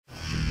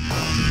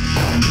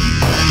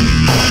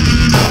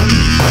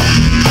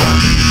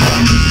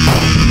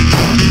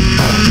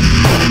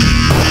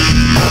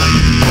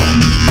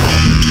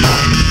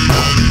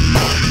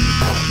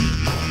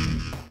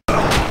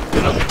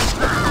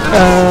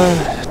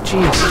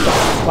jeez.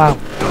 Wow.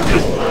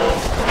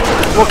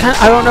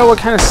 I don't know what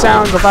kind of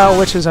sound the vile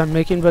witches I'm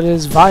making, but it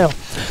is vile.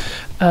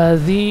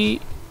 The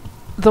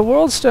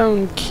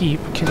Worldstone Keep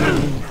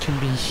can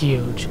be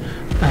huge,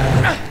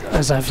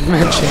 as I've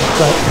mentioned,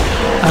 but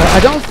I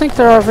don't think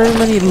there are very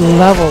many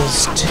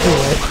levels to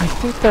it. I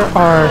think there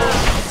are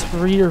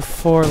 3 or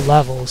 4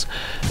 levels.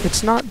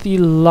 It's not the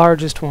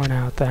largest one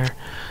out there,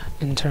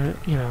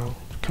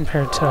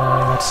 compared to,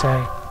 let's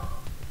say,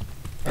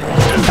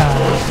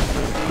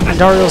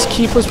 Dariel's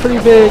Keep was pretty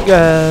big.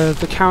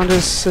 The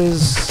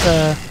Countess's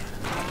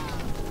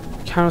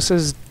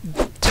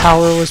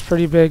tower was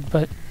pretty big,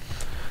 but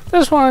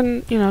this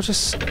one,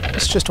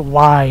 it's just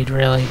wide,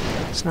 really.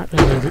 It's not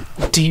really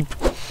deep,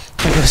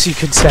 I guess you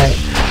could say.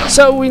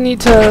 So we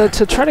need to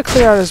try to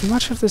clear out as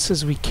much of this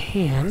as we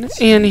can.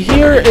 And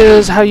here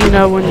is how you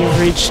know when you've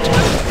reached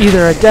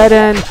either a dead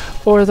end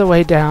or the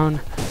way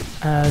down.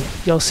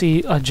 You'll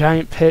see a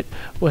giant pit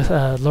with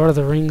a Lord of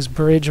the Rings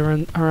bridge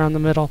around the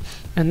middle.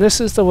 And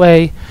this is the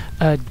way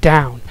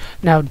down.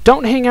 Now,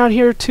 don't hang out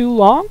here too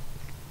long.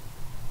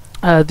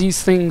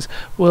 These things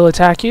will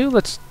attack you.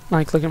 Let's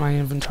look at my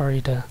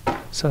inventory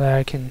so that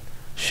I can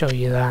show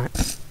you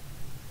that.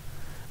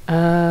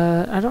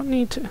 I don't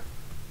need to...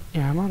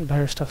 Yeah, I'm on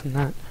better stuff than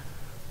that.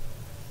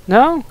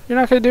 No? You're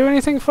not going to do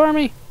anything for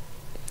me?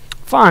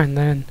 Fine,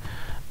 then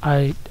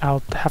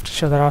I'll have to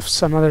show that off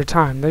some other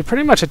time. They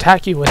pretty much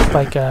attack you with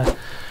a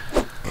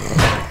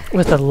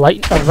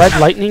red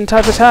lightning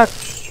type attack.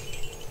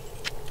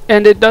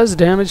 And it does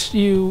damage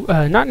you,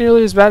 not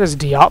nearly as bad as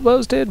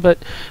Diablo's did, but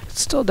it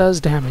still does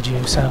damage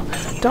you, so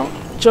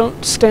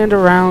don't stand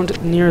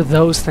around near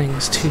those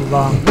things too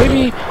long.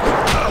 Maybe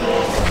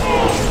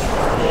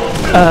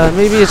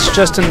it's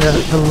just in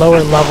the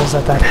lower levels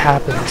that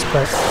happens,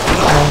 but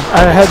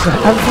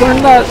I've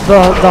learned that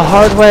the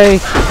hard way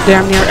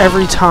damn near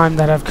every time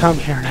that I've come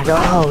here, and I go,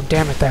 oh,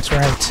 damn it, that's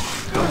right.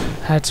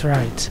 That's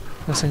right.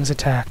 Those things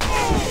attack.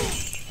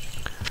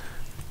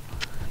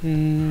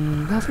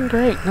 Nothing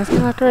great. Nothing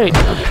that great.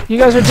 You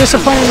guys are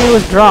disappointing me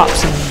with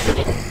drops and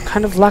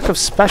kind of lack of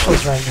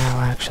specials right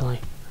now, actually.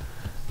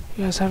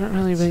 You guys haven't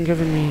really been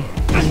giving me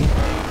any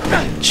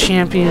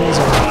champions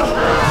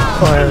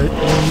or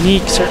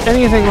uniques or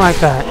anything like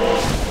that.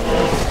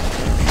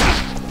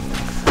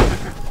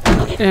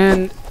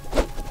 And...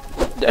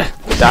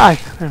 die!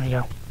 There we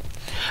go.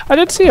 I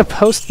did see a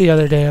post the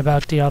other day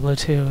about Diablo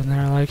 2, and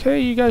they're like, hey,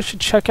 you guys should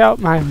check out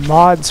my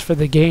mods for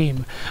the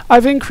game.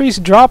 I've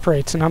increased drop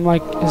rates, and I'm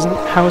like,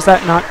 how is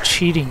that not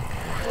cheating?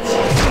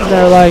 And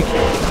they're like,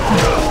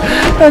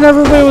 and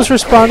everybody was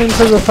responding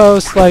to the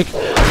post like,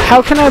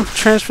 how can I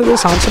transfer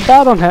this onto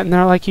Battle.net? And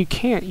they're like, you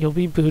can't, you'll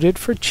be booted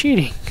for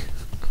cheating.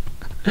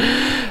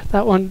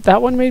 That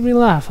one made me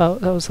laugh.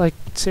 That was like,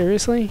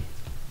 seriously?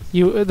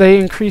 They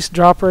increased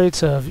drop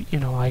rates of,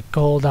 like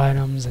gold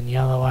items and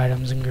yellow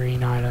items and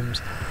green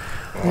items.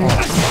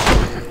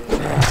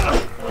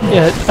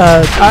 Yeah,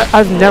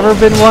 I've never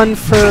been one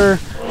for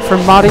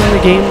modding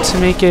the game to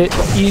make it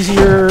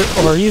easier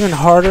or even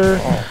harder.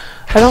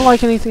 I don't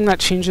like anything that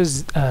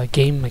changes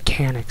game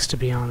mechanics, to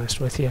be honest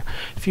with you.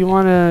 If you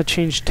want to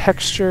change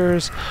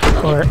textures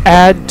or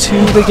add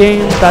to the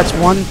game, that's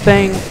one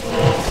thing.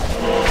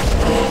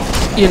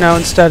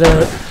 Instead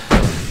of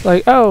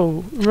like,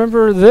 oh,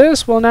 remember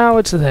this? Well, now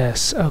it's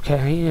this.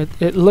 Okay,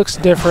 it looks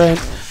different,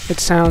 it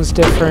sounds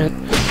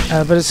different,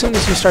 but as soon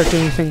as you start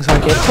doing things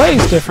like it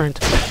plays different,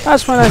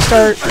 that's when I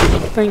start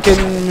thinking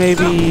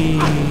maybe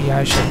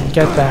I shouldn't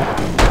get that.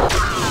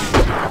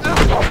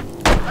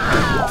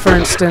 For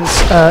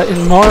instance,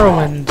 in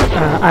Morrowind,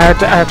 I had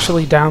to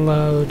actually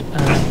download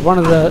one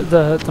of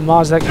the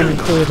mods that came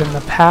included in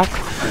the pack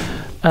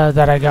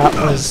that I got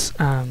was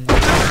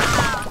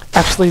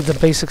actually the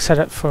basic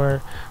setup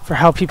for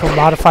how people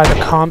modify the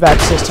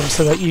combat system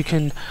so that you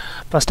can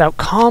bust out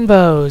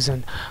combos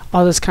and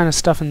all this kind of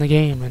stuff in the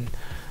game. And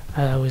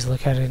I always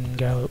look at it and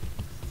go,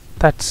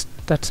 that's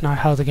not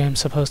how the game's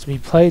supposed to be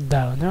played,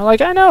 though. And they're like,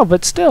 I know,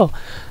 but still,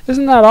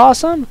 isn't that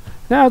awesome?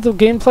 Now the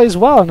game plays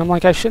well. And I'm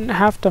like, I shouldn't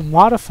have to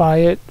modify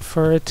it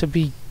for it to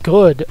be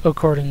good,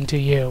 according to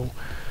you.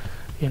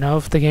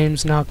 If the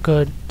game's not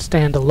good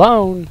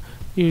standalone,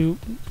 you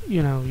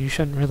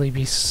shouldn't really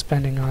be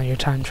spending all your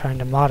time trying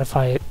to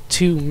modify it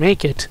to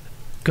make it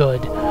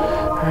good.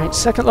 Alright,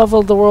 second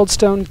level of the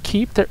Worldstone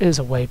Keep. There is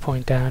a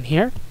waypoint down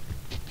here.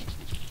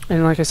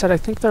 And like I said, I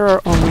think there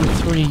are only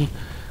 3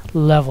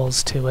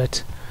 levels to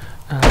it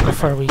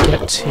before we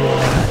get to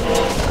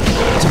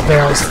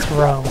Baal's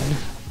throne.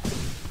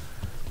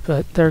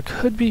 But there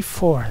could be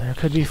 4. There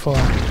could be 4.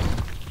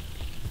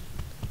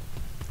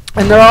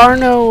 And there are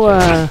no...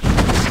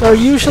 there are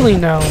usually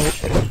no...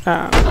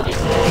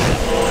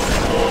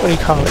 what do you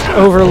call it?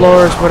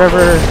 Overlords,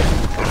 whatever,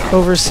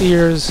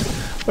 overseers,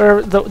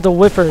 whatever, the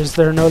whippers.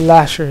 There are no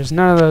lashers,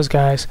 none of those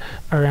guys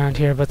around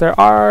here, but there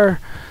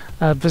are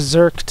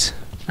berserked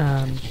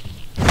hellspawn,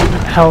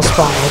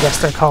 I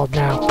guess they're called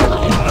now.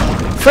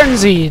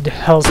 Frenzied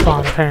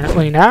hellspawn,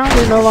 apparently. Now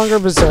they're no longer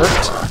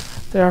berserked,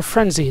 they are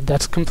frenzied.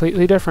 That's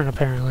completely different,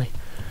 apparently.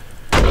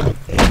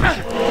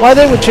 Why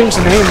they would change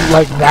the name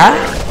like that?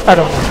 I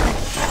don't know.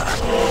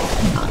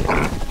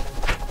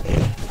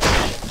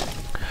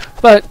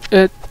 But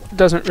it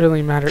doesn't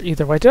really matter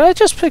either way. Did I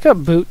just pick up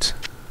boots?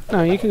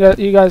 No, you can go.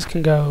 You guys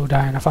can go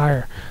die in a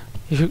fire.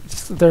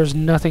 There's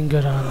nothing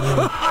good on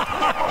you.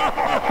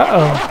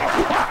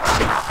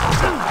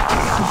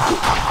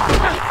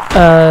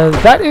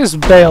 That is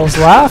Baal's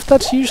laugh.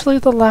 That's usually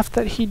the laugh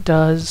that he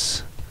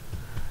does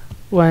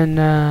when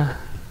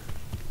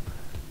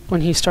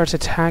he starts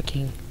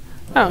attacking.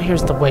 Oh,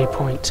 here's the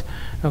waypoint.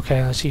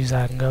 Okay, let's use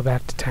that and go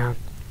back to town.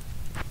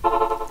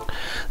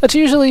 That's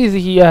usually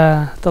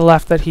the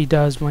laugh that he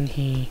does when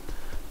he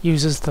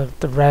uses the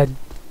red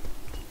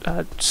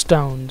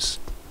stones.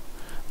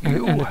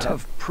 You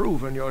have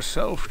proven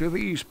yourself to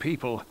these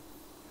people.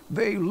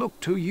 They look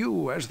to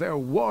you as their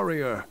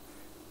warrior,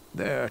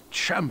 their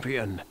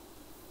champion.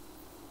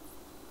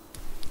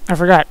 I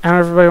forgot. Now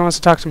everybody wants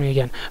to talk to me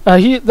again.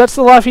 That's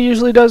the laugh he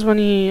usually does when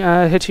he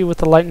hits you with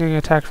the lightning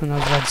attack from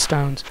those red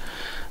stones.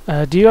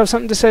 Do you have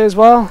something to say as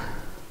well?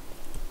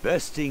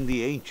 Besting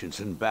the ancients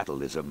in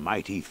battle is a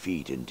mighty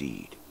feat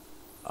indeed.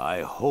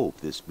 I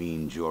hope this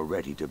means you're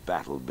ready to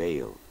battle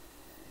Baal.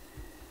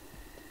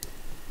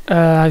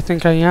 I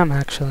think I am,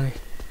 actually.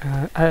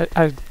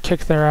 I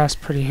kicked their ass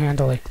pretty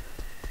handily.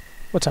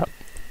 What's up?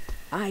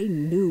 I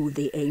knew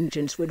the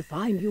ancients would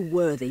find you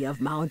worthy of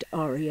Mount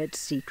Oriet's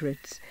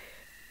secrets.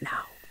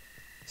 Now,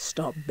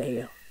 stop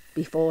Baal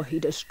before he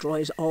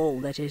destroys all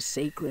that is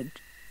sacred.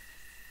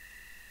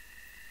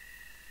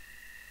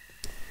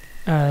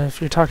 If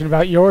you're talking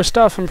about your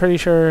stuff, I'm pretty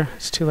sure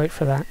it's too late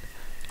for that.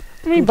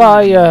 Let me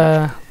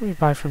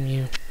buy from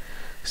you,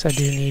 because I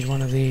do need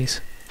one of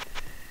these.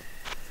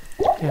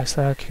 Yes,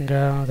 that can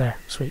go there.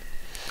 Sweet.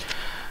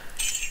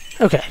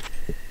 Okay.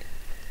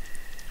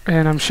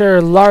 And I'm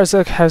sure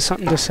Larzuk has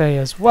something to say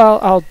as well.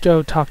 I'll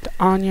go talk to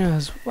Anya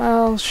as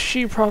well.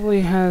 She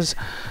probably has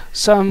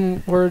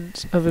some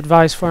words of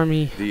advice for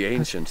me. The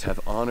ancients have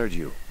honored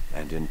you,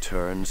 and in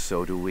turn,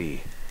 so do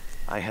we.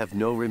 I have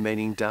no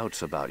remaining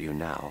doubts about you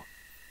now.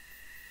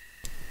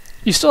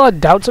 You still had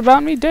doubts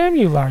about me? Damn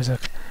you,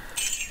 Larzuk.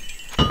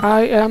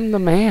 I am the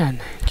man.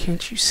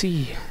 Can't you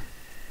see?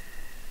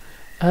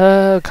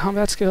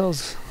 Combat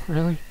skills.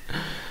 Really?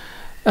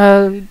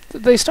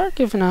 They start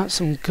giving out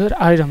some good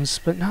items,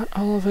 but not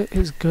all of it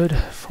is good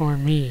for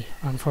me,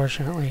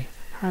 unfortunately.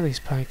 How are these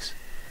pikes?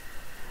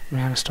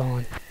 Mana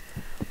stolen.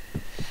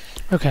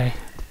 Okay.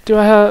 Do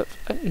I have...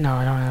 No,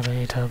 I don't have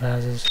any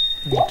topazes.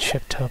 I need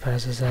chip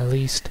topazes at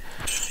least.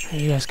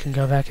 You guys can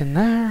go back in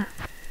there.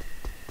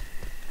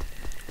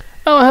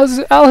 Oh,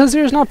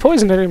 Alhazir's not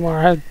poisoned anymore.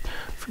 I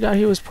forgot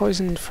he was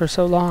poisoned for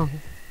so long.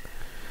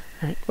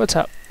 Alright, what's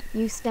up?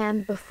 You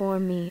stand before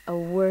me a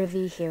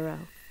worthy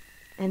hero,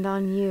 and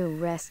on you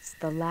rests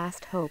the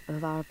last hope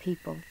of our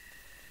people.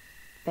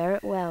 Bear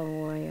it well,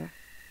 warrior.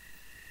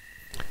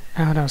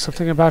 I don't know,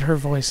 something about her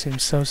voice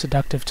seems so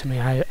seductive to me.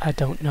 I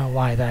don't know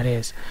why that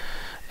is.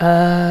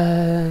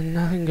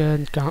 Nothing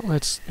good.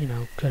 Gauntlets, you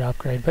know, good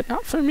upgrade, but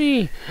not for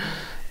me.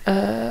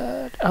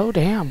 Oh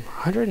damn,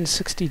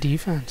 160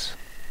 defense.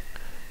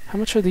 How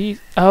much are these?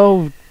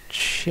 Oh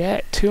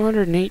shit,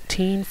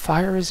 218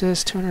 fire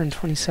resist,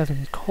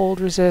 227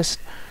 cold resist,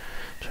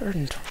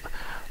 220.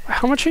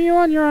 How much are you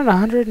on? You're on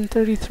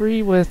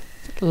 133 with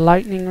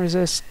lightning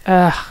resist.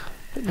 But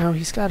no,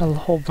 he's got a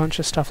whole bunch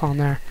of stuff on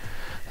there.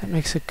 That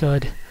makes it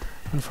good,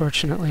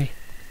 unfortunately.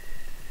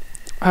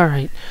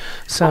 Alright,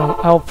 so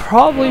I'll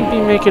probably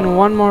be making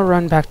one more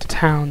run back to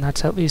town.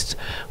 That's at least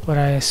what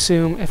I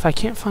assume. If I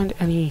can't find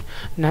any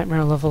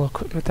nightmare level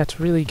equipment that's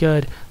really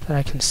good that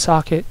I can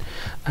socket,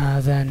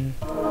 then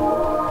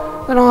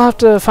I'll have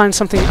to find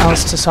something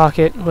else to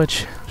socket,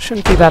 which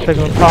shouldn't be that big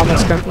of a problem.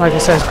 It's gonna, like I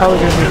said, it's probably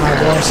going to be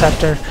my war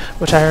scepter,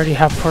 which I already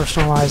have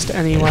personalized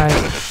anyway.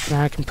 And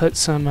I can put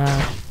some of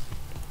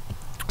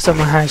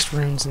my heist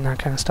runes and that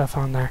kind of stuff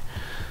on there.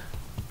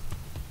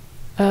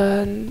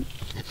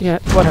 Yeah,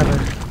 whatever.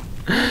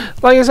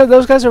 Like I said,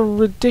 those guys are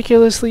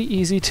ridiculously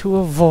easy to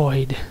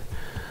avoid.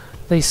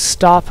 They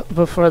stop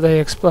before they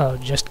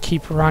explode. Just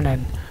keep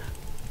running.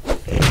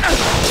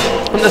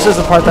 And this is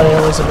the part that I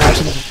always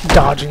imagine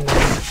dodging them.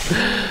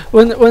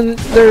 When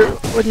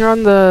you're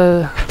on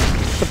the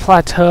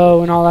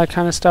plateau and all that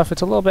kind of stuff,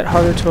 it's a little bit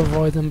harder to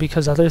avoid them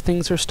because other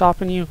things are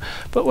stopping you.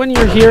 But when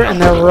you're here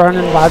and they're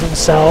running by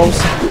themselves,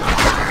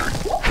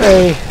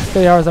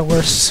 they are the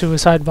worst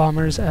suicide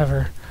bombers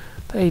ever.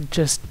 They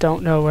just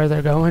don't know where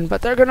they're going,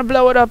 but they're gonna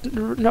blow it up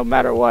no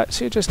matter what.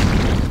 So you just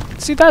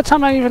see, that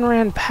time I even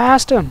ran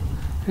past him,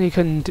 and he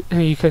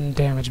couldn't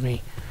damage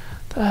me.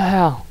 The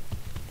hell?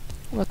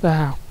 What the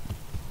hell?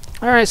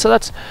 All right, so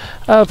that's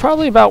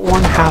probably about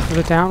 1/2 of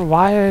it down.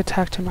 Why I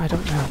attacked him, I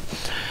don't know.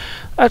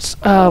 That's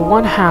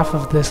 1/2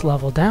 of this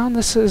level down.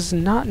 This is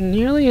not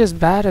nearly as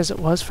bad as it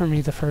was for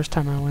me the first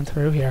time I went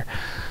through here.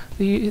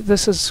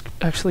 This is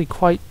actually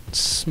quite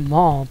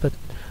small, but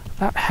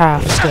about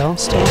half still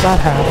about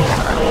half.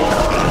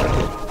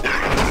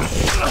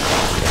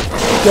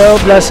 Go,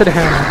 blessed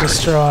hammer,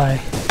 destroy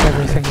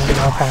everything in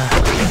your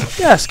path.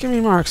 Yes, give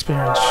me more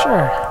experience,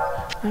 sure.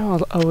 I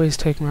will always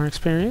take more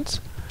experience.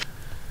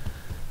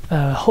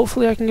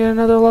 Hopefully I can get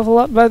another level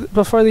up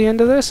before the end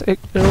of this.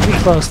 It'll be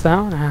close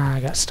though. Ah, I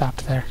got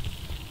stopped there.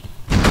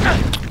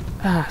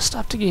 Ah,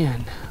 stopped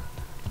again.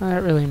 Well,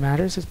 that really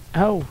matters.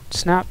 Oh,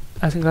 snap.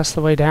 I think that's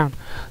the way down.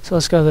 So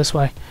let's go this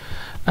way.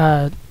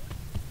 I'll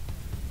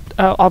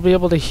be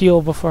able to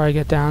heal before I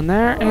get down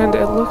there, and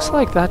it looks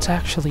like that's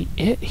actually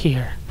it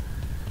here.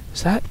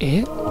 Is that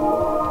it?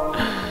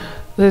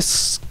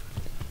 This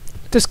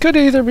could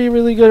either be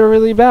really good or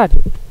really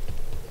bad.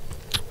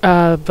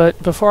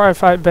 But before I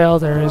fight Baal,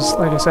 there is,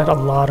 like I said, a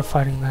lot of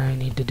fighting that I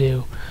need to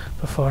do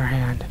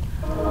beforehand.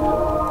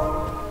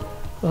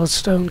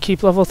 Worldstone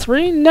Keep level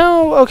 3?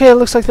 No! Okay, it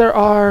looks like there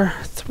are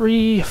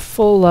 3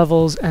 full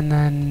levels and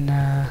then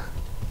a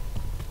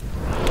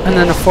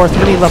 4th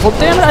mini level.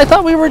 Damn it, I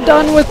thought we were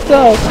done with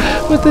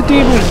the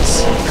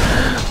demons!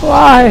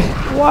 Why?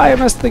 Why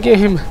must the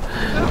game...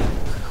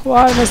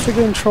 Why must the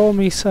game troll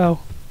me so?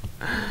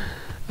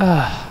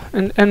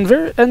 And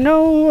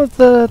no of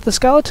the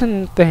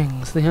skeleton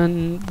things,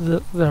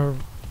 the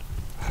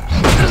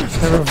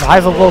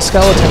revivable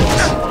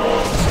skeletons.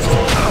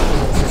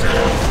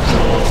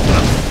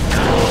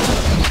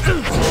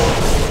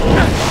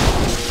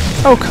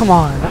 Oh come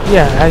on!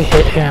 Yeah, I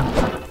hit him.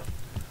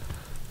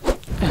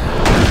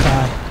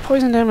 God.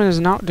 Poison damage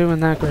is not doing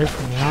that great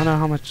for me. I don't know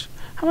how much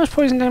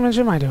poison damage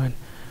am I doing.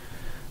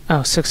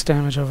 Oh, 6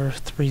 damage over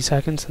 3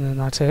 seconds, and then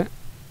that's it.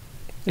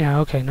 Yeah,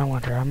 okay, no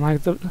wonder. I'm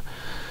like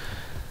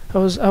I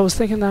was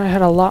thinking that I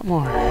had a lot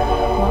more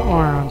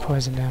on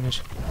poison damage.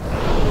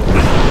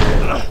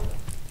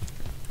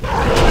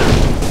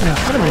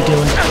 What am I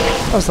doing?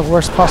 That was the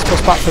worst possible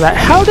spot for that.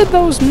 How did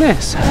those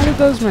miss? How did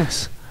those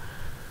miss?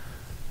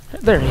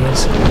 There he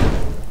is.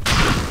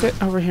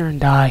 Get over here and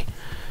die.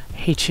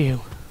 Hate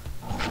you.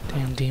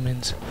 Damn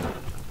demons.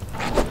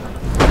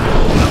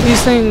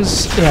 These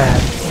things, yeah,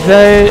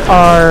 they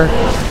are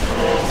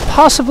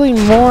possibly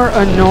more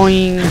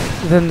annoying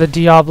than the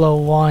Diablo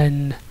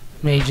 1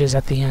 mages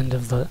at the end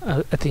of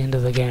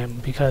the game,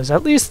 because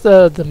at least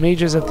the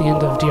mages at the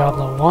end of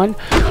Diablo 1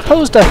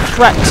 posed a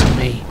threat to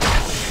me.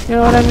 You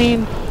know what I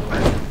mean?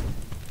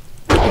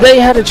 They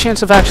had a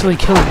chance of actually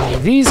killing me.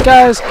 These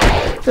guys,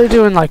 they're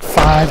doing like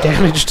 5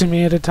 damage to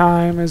me at a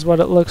time is what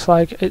it looks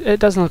like. It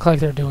doesn't look like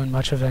they're doing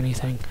much of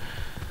anything,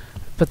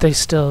 but they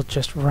still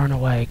just run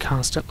away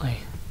constantly.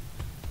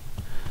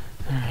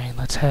 Alright,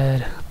 let's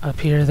head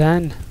up here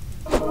then.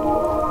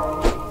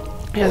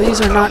 Yeah,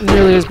 these are not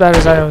nearly as bad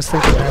as I was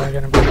thinking they were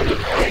going to be.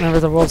 Remember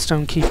the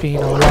Worldstone Keep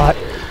being a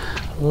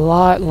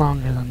lot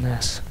longer than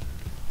this.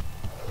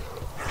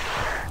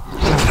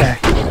 Okay.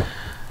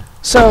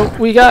 So,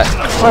 we got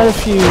quite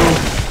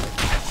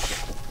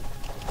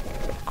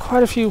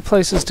a few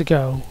places to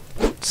go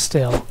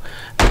still.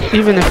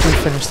 Even if we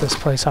finish this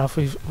place off,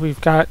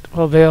 we've got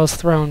Baal's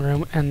throne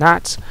room, and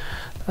that's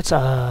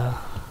a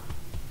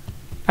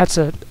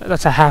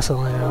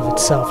hassle in and of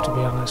itself, to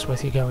be honest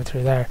with you, going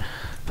through there.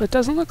 But it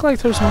doesn't look like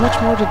there's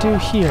much more to do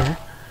here.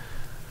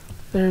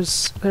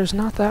 There's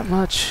not that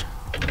much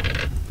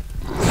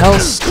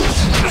else.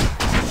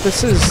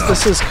 This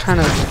is kind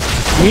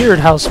of weird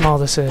how small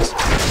this is.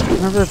 I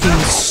remember it being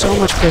so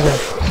much bigger.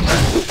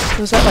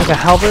 Was that like a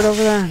halberd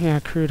over there? Yeah,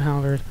 crude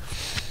halberd.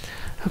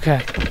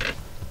 Okay.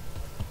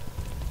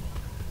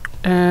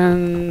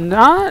 And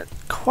not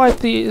quite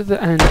the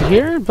end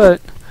here,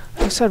 but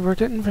like I said, we're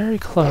getting very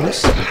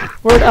close.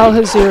 Where'd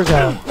Alhazir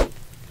go?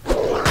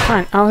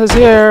 Fine,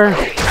 Alhazir!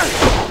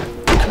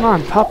 Come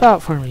on, pop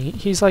out for me.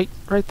 He's like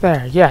right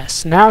there.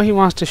 Yes, now he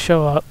wants to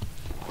show up.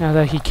 Now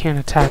that he can't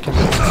attack him.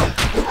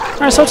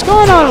 Alright, so it's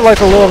going on like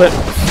a little bit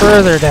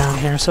further down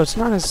here, so it's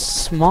not as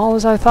small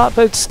as I thought,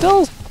 but it's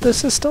still,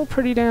 this is still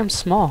pretty damn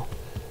small.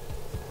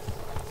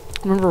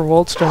 Remember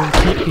Worldstone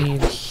Keep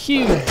being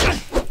huge.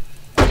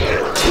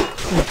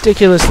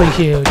 Ridiculously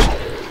huge.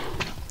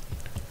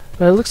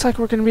 But it looks like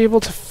we're going to be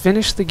able to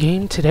finish the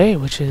game today,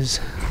 which is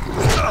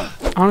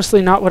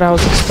honestly not what I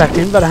was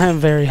expecting, but I am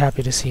very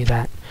happy to see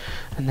that.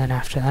 And then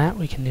after that,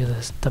 we can do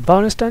the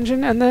bonus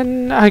dungeon, and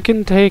then I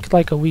can take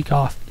like a week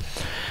off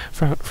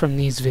from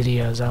these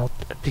videos,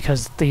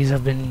 because these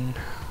have been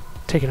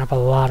taking up a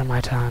lot of my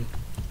time.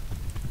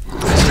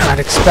 As you might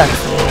expect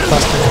from me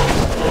busting out.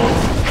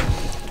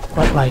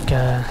 What, like,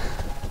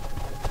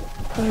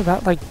 probably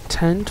about like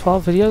 10,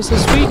 12 videos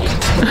this week?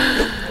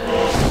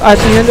 At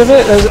the end of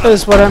it,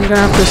 is what I'm going to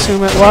have to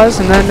assume it was,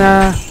 and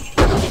then,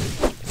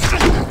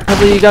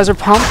 hopefully you guys are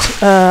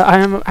pumped. I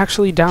am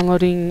actually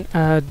downloading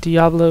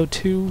Diablo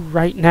 2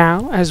 right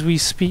now as we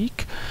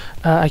speak.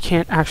 I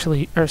can't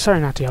actually, or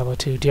sorry, not Diablo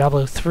 2,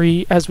 Diablo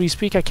 3 as we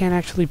speak. I can't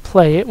actually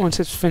play it once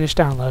it's finished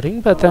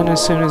downloading, but then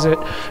as soon as it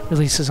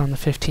releases on the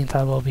 15th,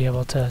 I will be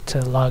able to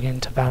log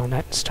into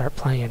Battle.net and start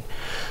playing.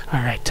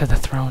 Alright, to the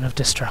Throne of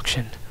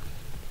Destruction.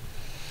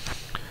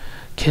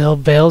 Kill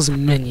Baal's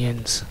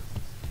minions.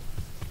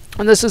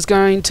 And this is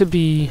going to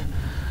be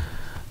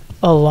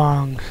a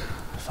long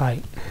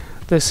fight.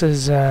 This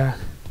is, I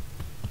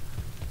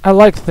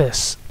like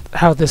this.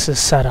 how this is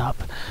set up.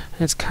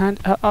 It's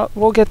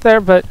we'll get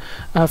there, but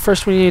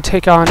first we need to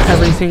take on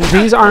everything.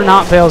 These are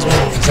not Baal's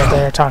minions that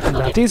they are talking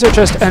about. These are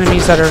just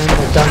enemies that are in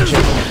the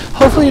dungeon.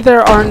 Hopefully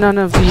there are none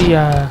of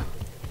the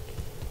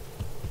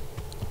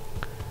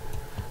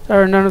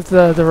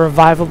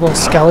revivable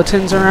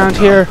skeletons around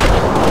here,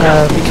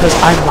 because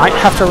I might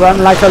have to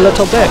run like a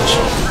little bitch,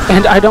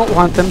 and I don't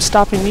want them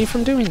stopping me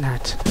from doing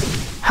that.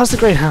 How's the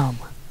Great Helm?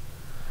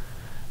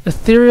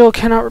 Ethereal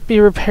cannot be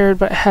repaired,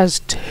 but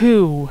has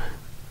 2.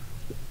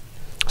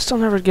 Still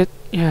never got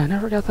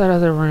that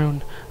other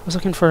rune. I was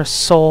looking for a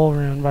soul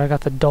rune, but I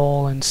got the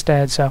dole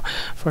instead, so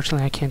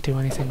fortunately I can't do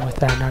anything with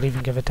that, not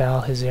even give it to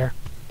Alhizir,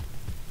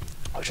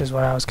 which is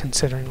what I was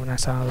considering when I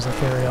saw it was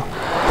ethereal.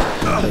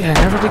 But yeah,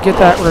 never did get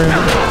that rune.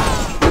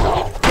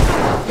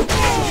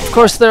 Of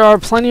course, there are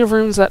plenty of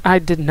runes that I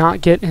did not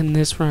get in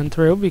this run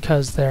through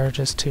because they're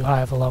just too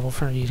high of a level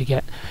for you to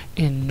get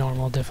in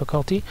normal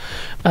difficulty.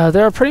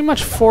 There are pretty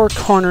much 4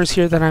 corners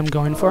here that I'm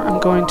going for. I'm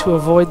going to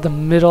avoid the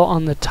middle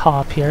on the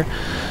top here.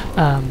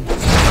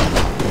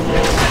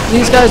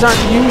 These guys aren't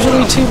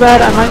usually too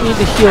bad. I might need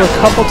to heal a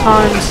couple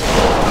times,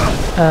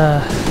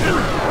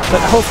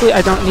 but hopefully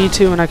I don't need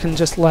to, and I can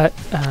just let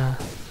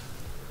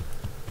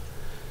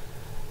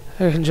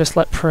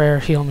prayer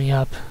heal me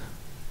up.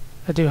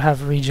 I do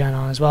have regen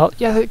on as well.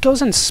 Yeah, it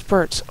goes in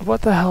spurts.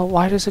 What the hell?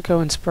 Why does it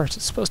go in spurts?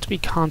 It's supposed to be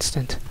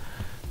constant.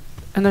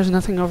 And there's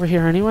nothing over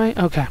here anyway?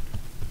 Okay.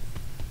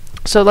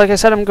 So like I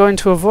said, I'm going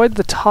to avoid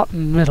the top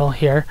middle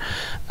here,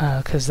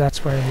 because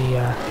that's where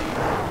the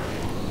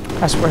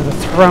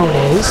throne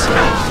is.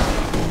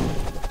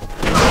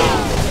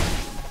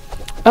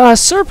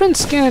 Serpent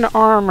skin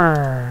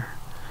armor.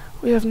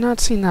 We have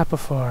not seen that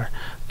before.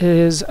 It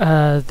is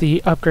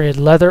the upgraded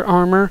leather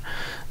armor.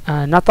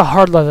 Not the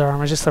hard leather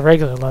armor, just the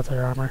regular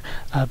leather armor.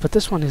 But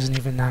this one isn't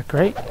even that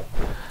great.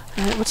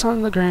 Alright, what's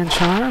on the Grand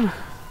Charm?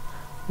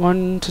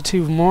 1 to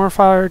 2 more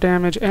fire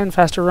damage and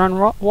faster run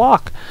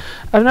walk.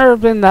 I've never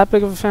been that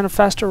big of a fan of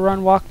faster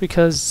run walk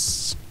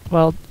because,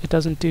 well, it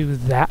doesn't do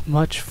that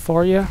much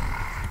for you.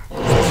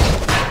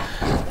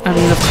 I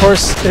mean, of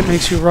course, it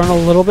makes you run a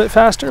little bit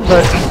faster,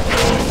 but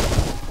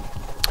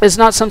it's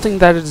not something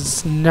that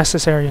is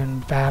necessary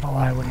in battle,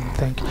 I wouldn't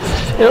think.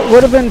 It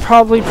would have been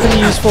probably pretty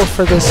useful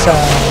for this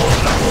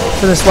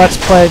Let's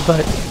Play,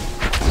 but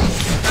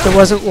it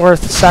wasn't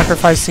worth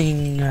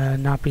sacrificing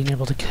not being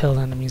able to kill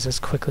enemies as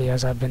quickly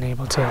as I've been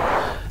able to,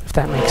 if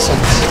that makes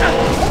sense.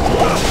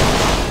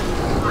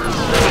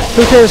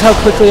 Who cares how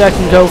quickly I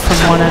can go from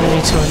one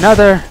enemy to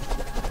another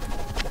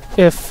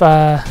if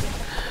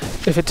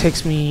it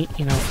takes me,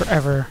 you know,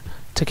 forever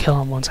to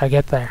kill him once I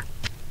get there.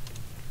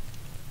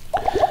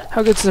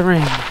 How good's the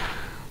ring?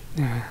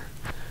 Yeah.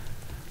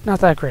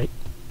 Not that great.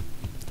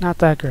 Not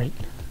that great.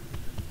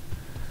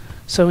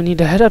 So we need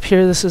to head up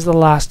here. This is the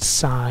last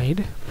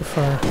side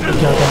before we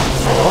go down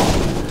the middle.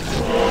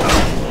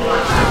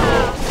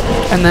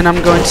 And then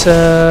I'm going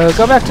to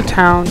go back to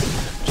town,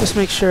 just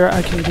make sure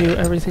I can do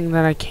everything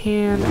that I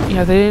can.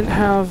 Yeah, they didn't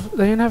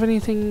have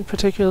anything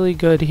particularly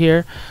good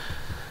here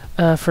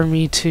for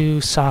me to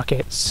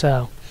socket.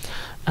 So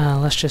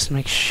let's just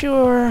make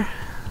sure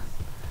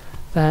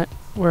that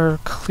we're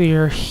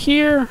clear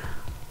here.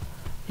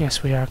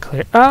 Yes, we are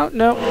clear. Oh,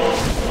 no.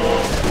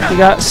 We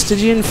got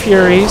Stygian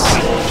Furies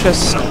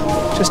just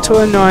to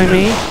annoy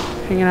me.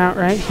 Hanging out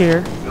right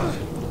here.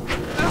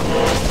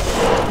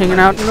 Hanging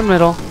out in the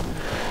middle.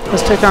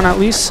 Let's take on at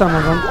least some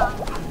of them.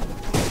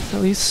 At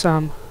least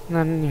some. And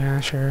then, yeah,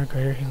 sure,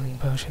 greater healing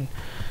potion.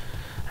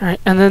 Alright,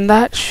 and then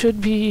that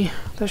should be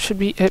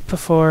it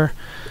before,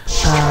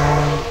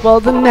 well,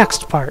 the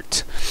next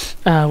part.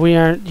 We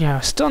are,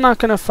 still not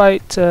gonna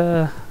fight,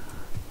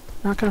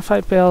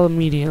 Baal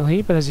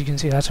immediately, but as you can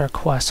see, that's our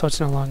quest, so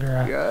it's no longer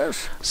a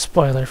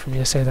spoiler for me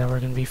to say that we're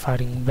going to be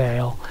fighting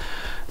Baal.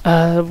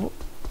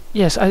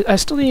 Yes, I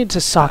still need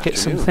to socket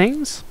some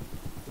things.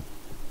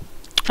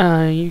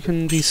 You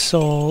can be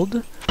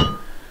sold.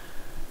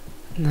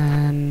 And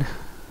then,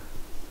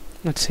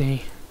 let's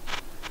see.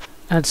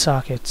 Add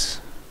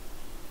sockets.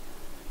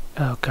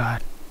 Oh,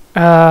 God.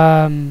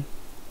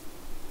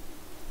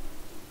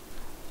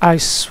 I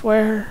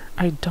swear,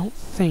 I don't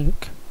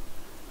think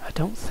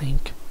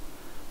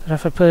that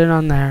if I put it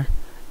on there,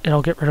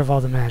 it'll get rid of all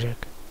the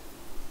magic.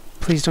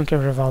 Please don't get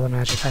rid of all the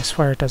magic. I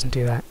swear it doesn't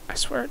do that. I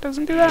swear it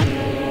doesn't do that.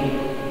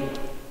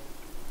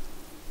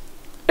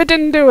 It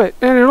didn't do it!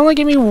 And it only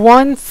gave me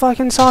one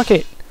fucking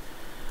socket.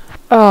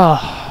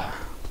 Oh,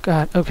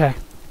 God, okay.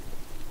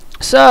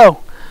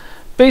 So,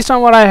 based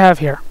on what I have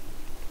here,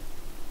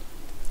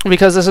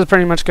 because this is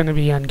pretty much going to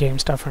be endgame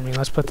stuff for me,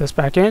 let's put this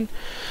back in,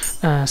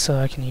 so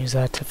I can use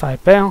that to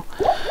fight Baal.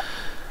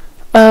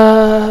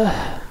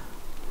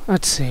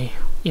 Let's see.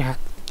 Yeah,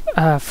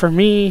 for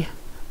me,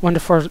 1 to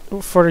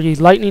 40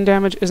 lightning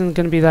damage isn't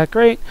going to be that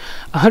great.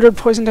 100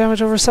 poison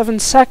damage over 7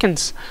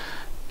 seconds.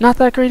 Not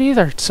that great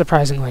either,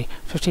 surprisingly.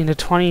 15 to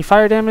 20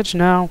 fire damage,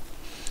 no.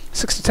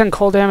 6 to 10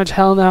 cold damage,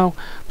 hell no.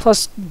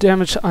 Plus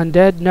damage to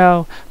undead,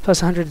 no.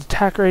 Plus 100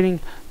 attack rating,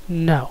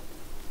 no.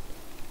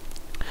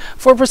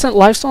 4%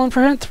 life stolen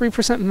per hit,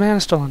 3% mana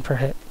stolen per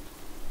hit.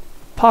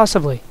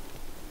 Possibly.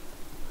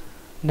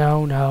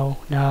 No, no,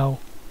 no.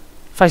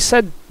 If I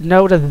said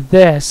no to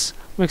this,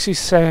 makes you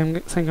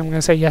think I'm going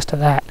to say yes to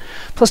that.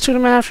 +2 to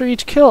mana after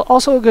each kill,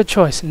 also a good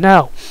choice.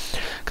 No.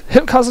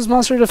 Hit causes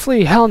monster to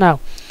flee. Hell no.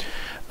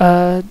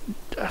 Damage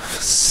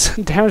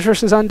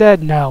versus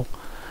undead. No.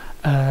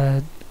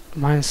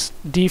 Minus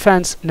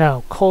defense.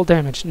 No. Cold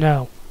damage.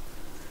 No.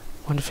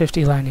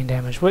 150 lightning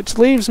damage, which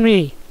leaves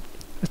me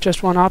with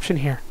just one option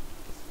here.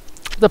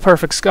 The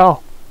perfect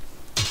skull.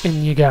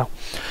 In you go.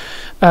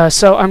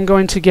 So I'm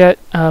going to get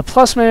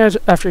plus mana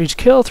after each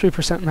kill,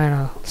 3%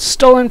 mana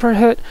stolen per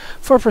hit,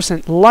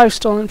 4% life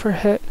stolen per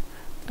hit.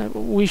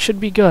 We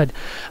should be good.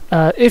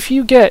 If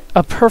you get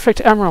a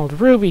perfect emerald,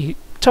 ruby,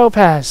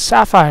 topaz,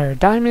 sapphire,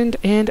 diamond,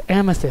 and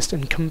amethyst,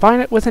 and combine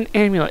it with an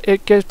amulet,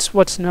 it gets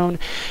what's known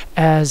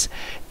as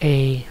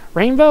a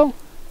rainbow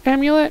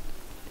amulet.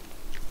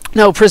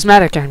 No,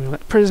 prismatic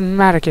amulet.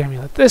 Prismatic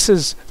amulet. This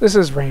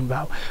is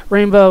rainbow.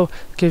 Rainbow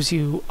gives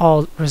you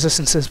all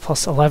resistances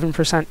plus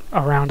 11%,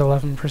 around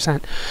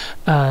 11%.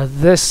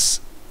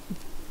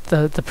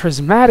 The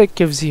prismatic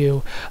gives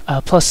you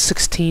plus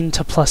 16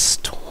 to plus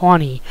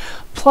 20,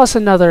 plus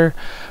another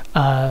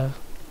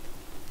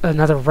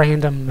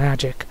random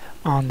magic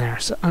on there.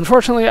 So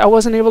unfortunately, I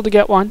wasn't able to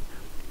get one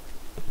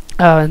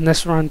in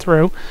this run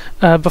through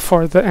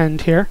before the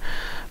end here,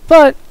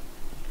 but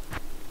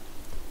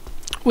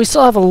we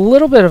still have a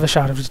little bit of a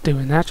shot of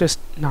doing that, just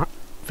not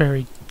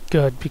very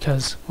good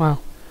because,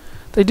 well,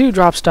 they do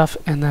drop stuff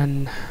and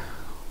then,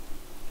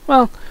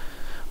 well,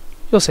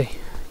 you'll see.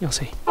 You'll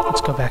see.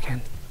 Let's go back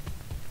in.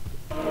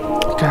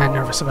 I'm kind of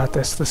nervous about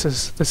this. This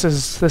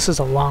is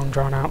a long,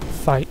 drawn-out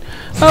fight.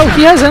 Oh,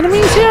 he has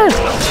enemies here!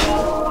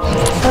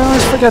 I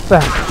always forget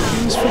that. I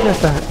always forget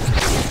that.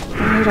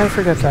 Why did I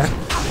forget that?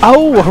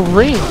 Oh, a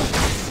ring!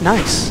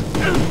 Nice.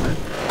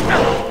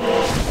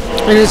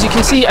 And as you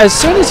can see, as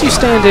soon as you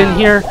stand in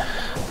here,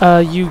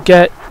 you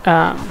get,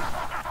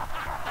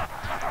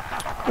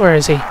 where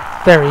is he?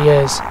 There he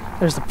is.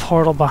 There's the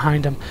portal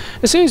behind him.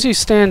 As soon as you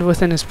stand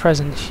within his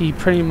presence, he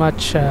pretty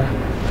much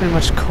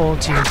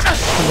colds you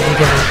from the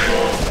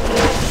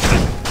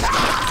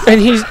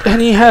beginning.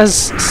 And he has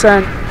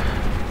sent,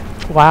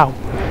 wow,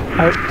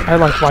 I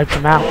like wiped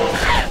him out.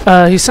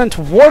 He sent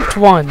warped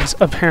ones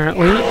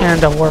apparently,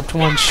 and a warped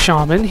one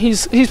shaman.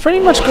 He's pretty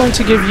much going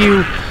to give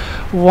you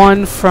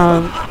one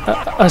from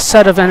a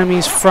set of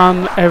enemies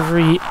from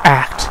every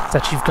act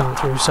that you've gone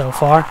through so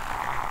far.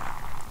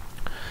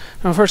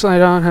 Now, unfortunately, I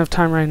don't have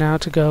time right now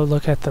to go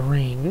look at the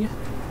ring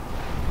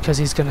because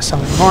he's going to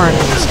summon more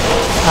enemies.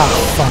 Oh,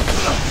 fuck.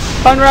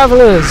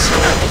 Unravelers!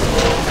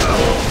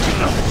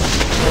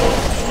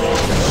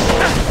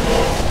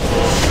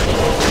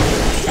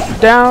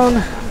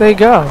 Down they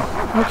go.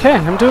 Okay,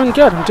 I'm doing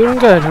good. I'm doing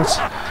good. Let's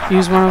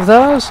use one of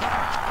those. You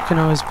can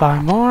always buy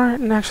more.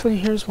 And actually,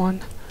 here's one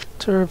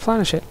to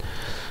replenish it.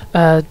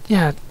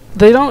 Yeah,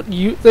 they don't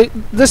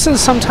this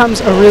is sometimes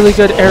a really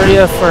good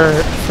area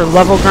for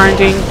level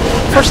grinding.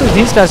 Unfortunately,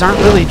 these guys aren't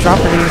really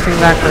dropping anything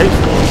that great.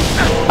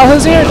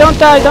 Al-Hazir, don't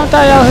die,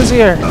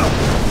 Al-Hazir.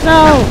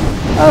 No,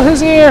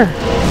 Al-Hazir.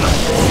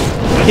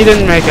 He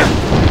didn't make it.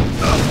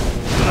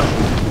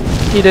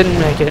 He didn't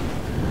make it.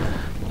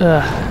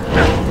 Ugh.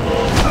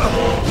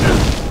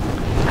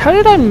 How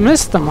did I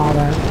miss them all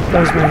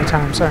those many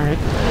times? Alright,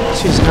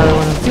 let's use another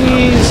one of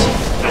these.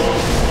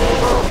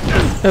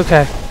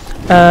 Okay,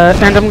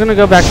 and I'm gonna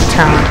go back to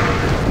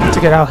town to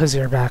get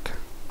Al-Hazir back.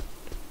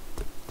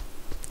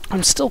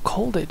 I'm still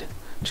colded.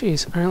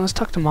 Jeez. Alright, let's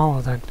talk to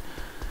Malo then.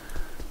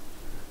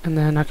 And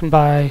then I can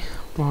buy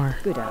more.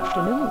 Good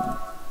afternoon.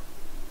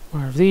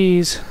 More of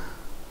these.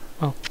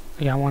 Oh,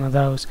 I got one of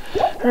those.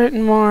 Alright,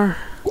 and more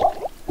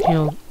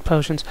heal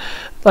potions.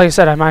 Like I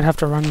said, I might have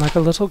to run like a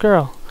little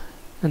girl.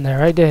 And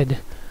there I did.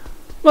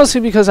 Mostly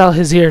because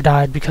Al-Hazir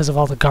died because of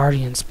all the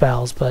guardian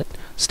spells, but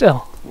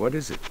still. What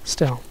is it?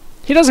 Still.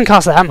 He doesn't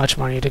cost that much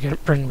money to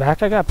bring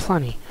back. I got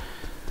plenty.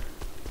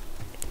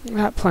 I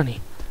got plenty.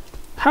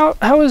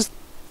 How is...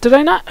 Did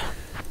I not...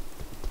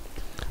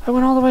 I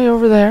went all the way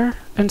over there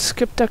and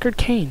skipped Deckard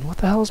Cain. What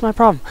the hell is my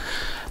problem?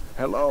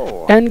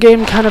 Hello.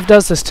 Endgame kind of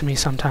does this to me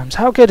sometimes.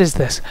 How good is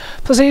this?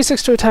 Plus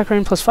 86 to attack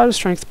range, plus 5 to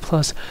strength,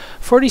 plus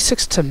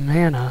 46 to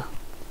mana.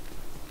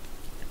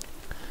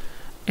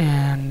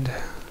 And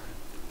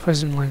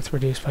poison length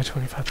reduced by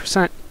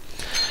 25%.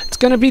 It's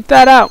gonna beat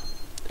that out.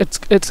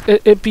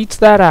 It beats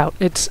that out.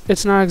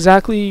 It's not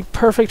exactly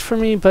perfect for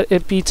me, but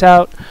it beats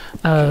out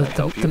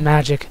the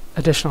magic,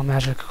 additional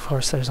magic. Of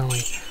course, there's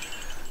only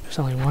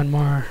one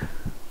more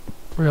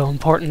real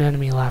important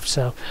enemy left.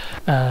 So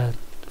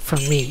for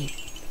me,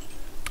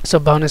 so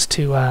bonus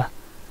to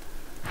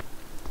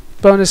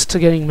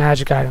getting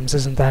magic items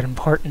isn't that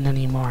important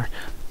anymore.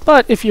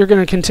 But if you're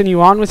gonna continue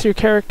on with your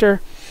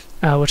character,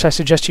 which I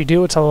suggest you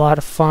do, it's a lot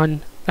of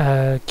fun.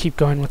 Keep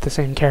going with the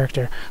same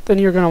character, then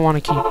you're going to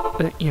want to keep,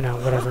 you know,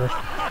 whatever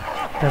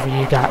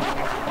you got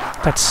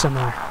that's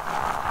similar.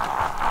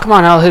 Come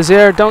on,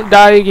 Al-Hazir, don't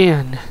die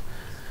again.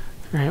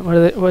 Alright,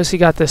 what has he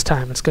got this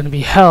time? It's going to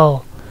be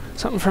hell.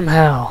 Something from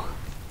hell.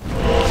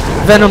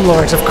 Venom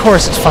Lords, of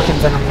course it's fucking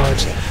Venom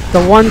Lords.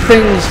 The one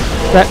thing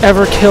that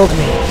ever killed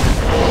me.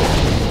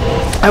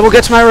 I will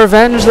get my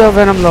revenge, though,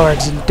 Venom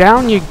Lords. And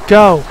down you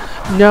go.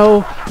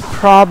 No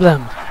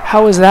problem.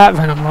 How was that,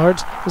 Venom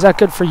Lords? Was that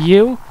good for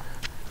you?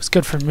 It was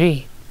good for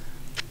me.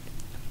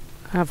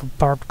 I have a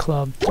barbed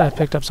club that I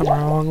picked up somewhere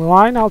along the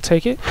line. I'll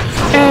take it.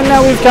 And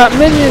now we've got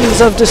minions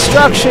of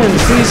destruction.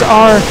 These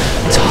are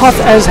tough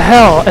as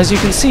hell. As you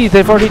can see,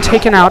 they've already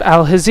taken out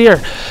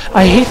Al-Hazir.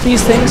 I hate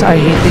these things. I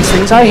hate these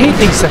things. I hate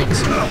these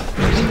things.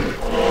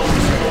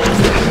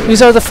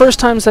 These are the first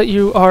times that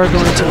you are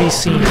going to be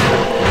seen.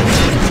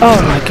 Oh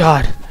my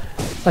god.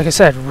 Like I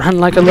said, run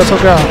like a little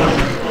girl.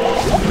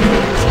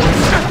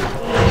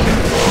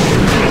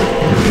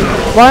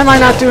 Why am I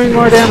not doing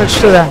more damage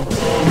to them?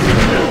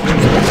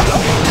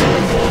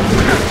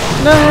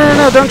 No, no, no,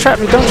 no, don't trap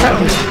me, don't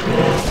trap me.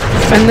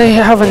 And they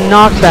have a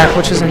knockback,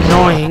 which is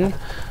annoying.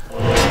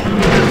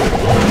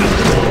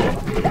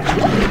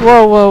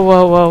 Whoa, whoa,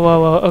 whoa, whoa, whoa,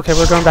 whoa. Okay,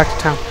 we're going back to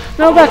town.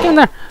 No, back in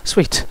there.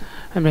 Sweet.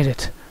 I made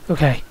it.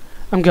 Okay.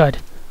 I'm good.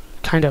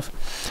 Kind of.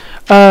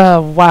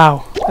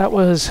 Wow. That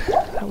was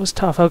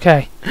tough.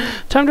 Okay.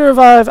 Time to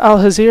revive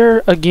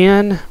Al-Hazir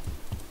again.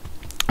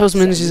 Those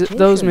minions,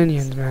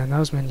 man.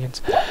 Those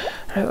minions.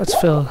 Alright, let's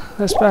fill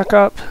this back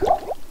up.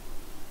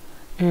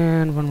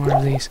 And one more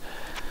of these.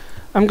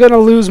 I'm gonna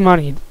lose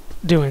money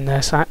doing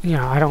this. I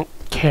don't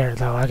care,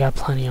 though. I got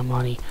plenty of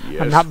money.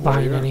 Yes, I'm not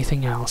buying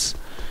anything else.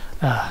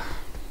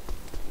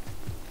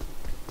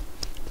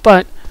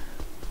 But...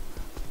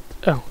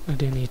 Oh, I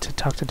do need to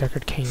talk to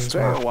Deckard Cain as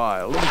well. Stay a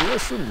while and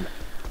listen.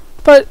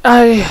 But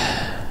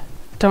I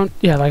don't...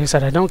 Yeah, like I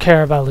said, I don't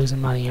care about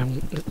losing money.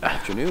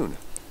 Afternoon.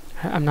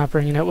 I'm not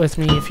bringing it with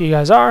me. If you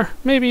guys are,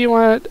 maybe you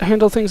want to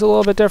handle things a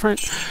little bit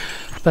different.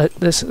 But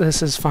this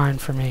is fine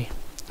for me.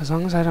 As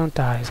long as I don't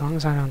die. As long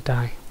as I don't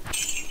die.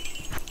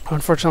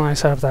 Unfortunately, I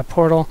set up that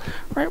portal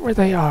right where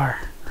they are.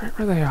 Right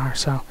where they are,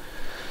 so...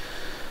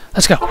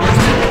 Let's go.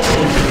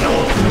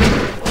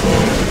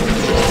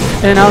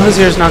 And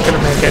Al-Hazir's not going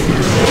to make it.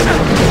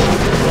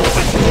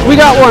 We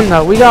got one,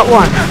 though. We got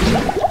one.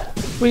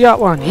 We got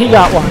one. He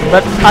got one.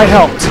 But I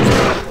helped.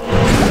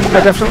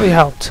 I definitely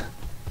helped.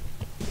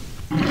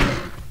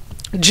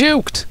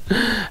 Juked!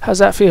 How's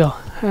that feel?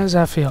 How does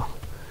that feel?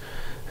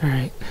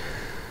 Alright.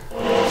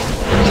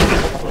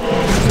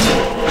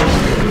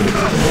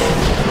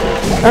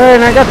 Alright,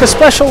 and I got the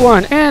special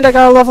one. And I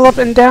gotta level up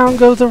and down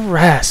go the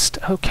rest.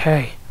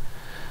 Okay.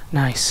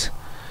 Nice.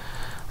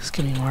 Let's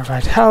give me more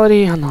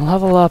vitality on the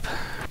level up.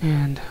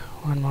 And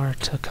one more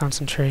to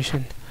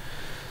concentration.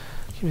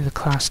 Give me the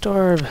class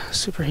orb,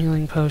 super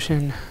healing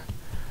potion.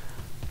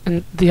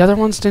 And the other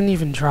ones didn't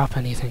even drop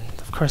anything.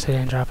 Of course they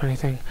didn't drop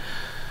anything.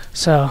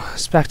 So,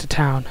 it's back to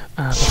town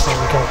before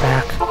we go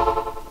back.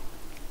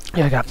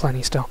 Yeah, I got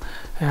plenty still.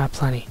 I got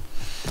plenty.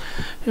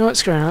 You know what,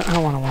 screw it. I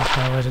don't want to walk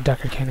all the way to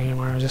Deckard Cain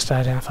anymore. I'll just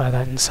identify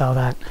that and sell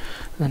that.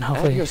 And then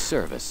hopefully... At your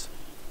service.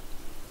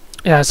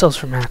 Yeah, it sells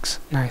for max.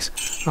 Nice.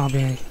 I'll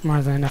be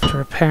more than enough to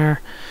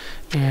repair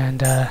and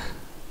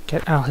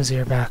get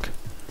Al-Hazir back.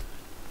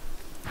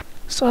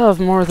 Still have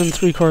more than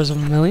 3/4 of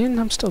a million.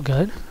 I'm still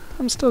good.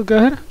 I'm still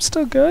good. I'm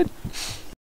still good.